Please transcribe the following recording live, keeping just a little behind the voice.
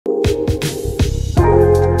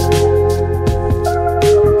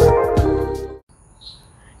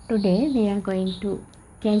Today we are going to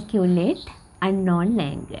calculate unknown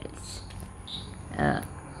angles.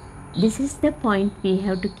 This is the point we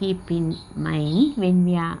have to keep in mind when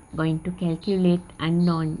we are going to calculate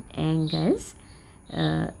unknown angles.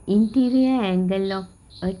 Interior angle of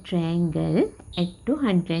a triangle at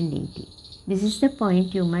 280. This is the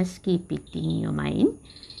point you must keep it in your mind.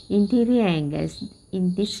 Interior angles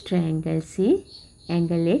in this triangle, see,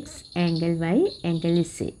 angle X, angle Y, angle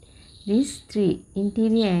Z. These three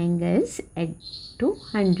interior angles at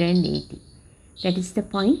 280. That is the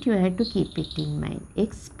point you have to keep it in mind.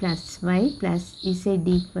 X plus Y plus Z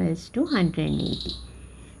equals to 180.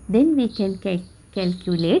 Then we can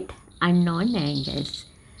calculate unknown angles.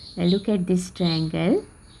 Now look at this triangle.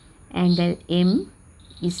 Angle M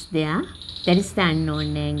is there. That is the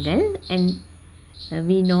unknown angle. And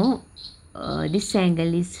we know this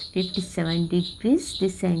angle is 57 degrees,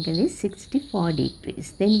 this angle is 64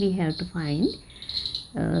 degrees. Then we have to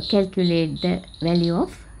calculate the value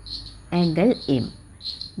of angle M.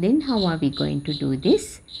 Then how are we going to do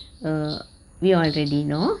this? We already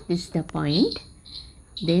know this is the point.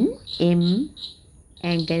 Then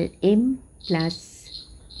angle M plus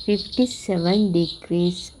 57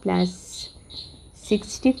 degrees plus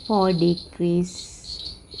 64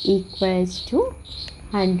 degrees equals to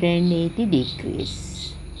 180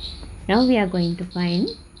 degrees. Now we are going to find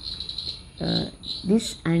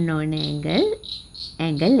this unknown angle,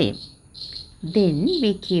 angle M. Then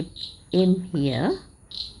we keep M here.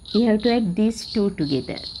 We have to add these two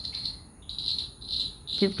together.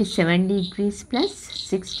 57 degrees plus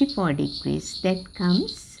 64 degrees. That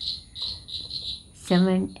comes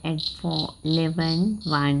 7 and 4, 11,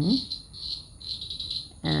 1,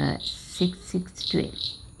 6, 6, 12.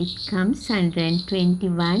 It comes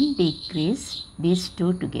 121 degrees, these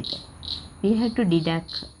two together. We have to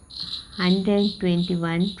deduct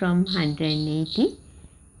 121 from 180.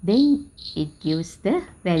 Then it gives the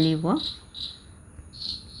value of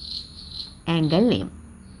angle M.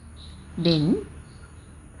 Then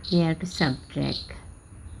we have to subtract,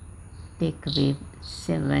 take away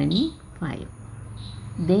 7, 5.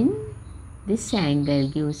 Then this angle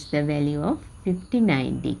gives the value of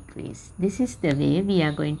 59 degrees. This is the way we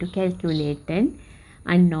are going to calculate an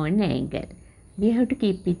unknown angle. We have to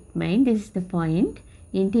keep in mind this is the point.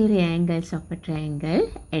 Interior angles of a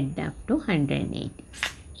triangle add up to 180.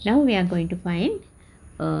 Now we are going to find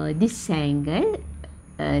this angle.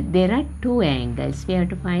 There are two angles. We have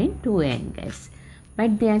to find two angles.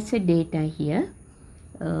 But there's a data here.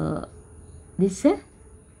 This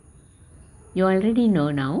you already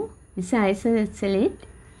know now. This is isosceles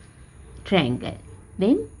triangle.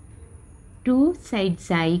 Then two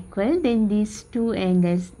sides are equal. Then these two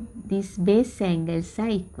angles, these base angles are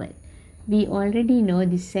equal. We already know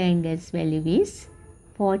this angle's value is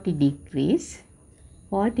 40 degrees.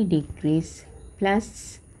 40 degrees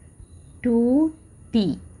plus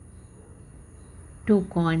 2t. Two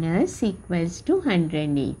corners equals to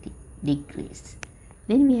 180 degrees.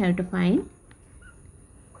 Then we have to find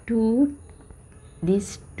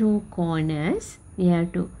these two corners. We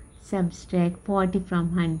have to subtract 40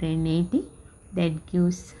 from 180. That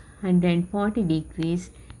gives 140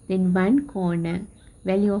 degrees. Then one corner,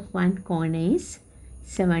 value of one corner is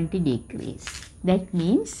 70 degrees. That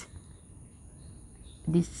means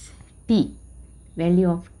this t, value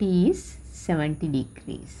of t is 70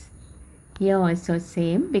 degrees. Here also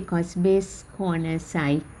same, because base corners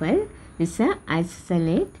are equal. This is an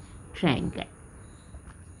isosceles triangle.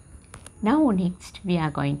 Now next we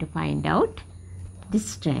are going to find out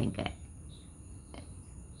this triangle.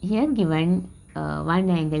 Here given one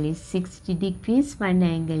angle is 60 degrees, one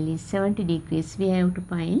angle is 70 degrees. We have to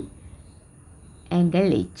find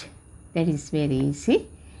angle H. That is very easy.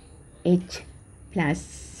 H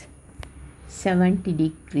plus 70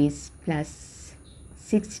 degrees plus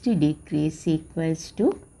 60 degrees equals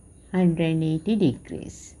to 180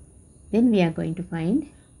 degrees. Then we are going to find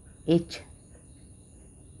H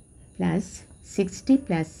plus 60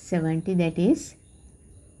 plus 70, that is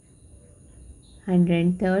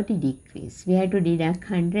 130 degrees. We have to deduct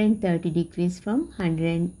 130 degrees from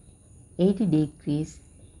 180 degrees.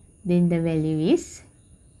 Then the value is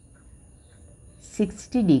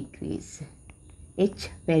 60 degrees. H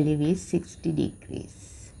value is 60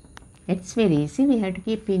 degrees. That's very easy. We have to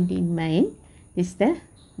keep it in mind. This is the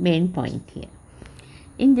main point here.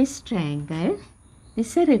 In this triangle,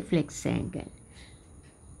 this is a reflex angle.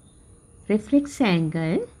 Reflex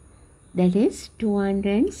angle, that is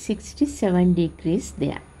 267 degrees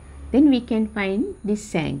there. Then we can find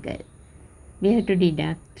this angle. We have to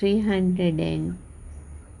deduct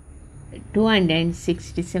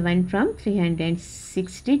 267 from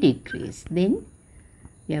 360 degrees. Then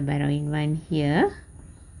we are borrowing one here.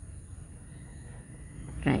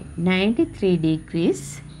 Right, 93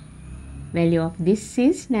 degrees. Value of this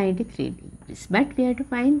is 93 degrees. But we have to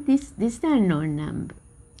find this is the unknown number.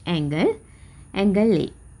 Angle A.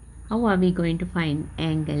 How are we going to find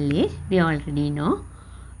angle A? We already know.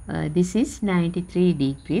 This is 93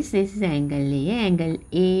 degrees. This is angle A. Angle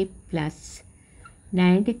A plus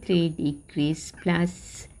 93 degrees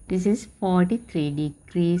plus this is 43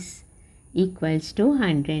 degrees equals to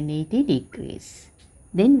 180 degrees.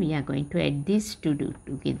 Then we are going to add these two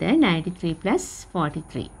together. 93 plus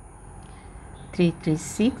 43.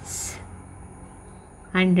 336.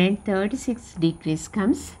 136 degrees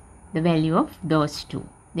comes the value of those two.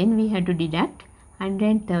 Then we have to deduct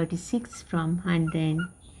 136 from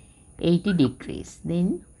 180 degrees.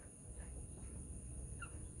 Then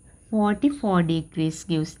 44 degrees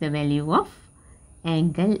gives the value of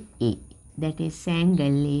angle A. That is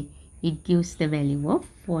angle A. It gives the value of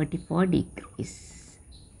 44 degrees.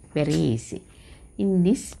 Very easy. In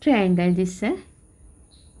this triangle, this is a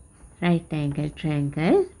right angle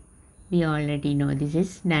triangle. We already know this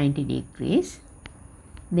is 90 degrees.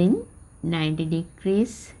 Then 90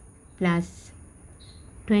 degrees plus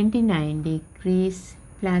 29 degrees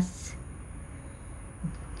plus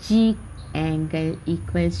G angle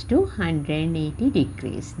equals to 180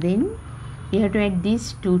 degrees. Then we have to add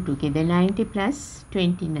these two together. 90 plus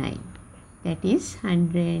 29. That is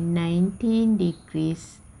 119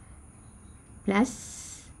 degrees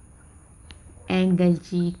plus angle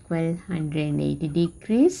G equal 180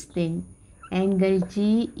 degrees. Then angle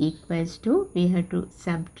G equals to, we have to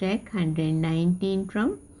subtract 119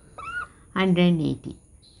 from 180.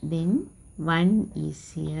 Then 1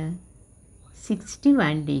 is here,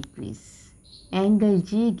 61 degrees. Angle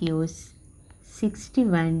G gives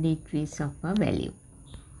 61 degrees of a value.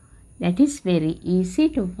 That is very easy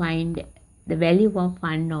to find the value of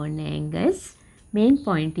unknown angles. Main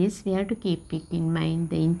point is we have to keep it in mind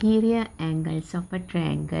the interior angles of a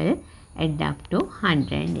triangle add up to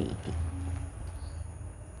 180.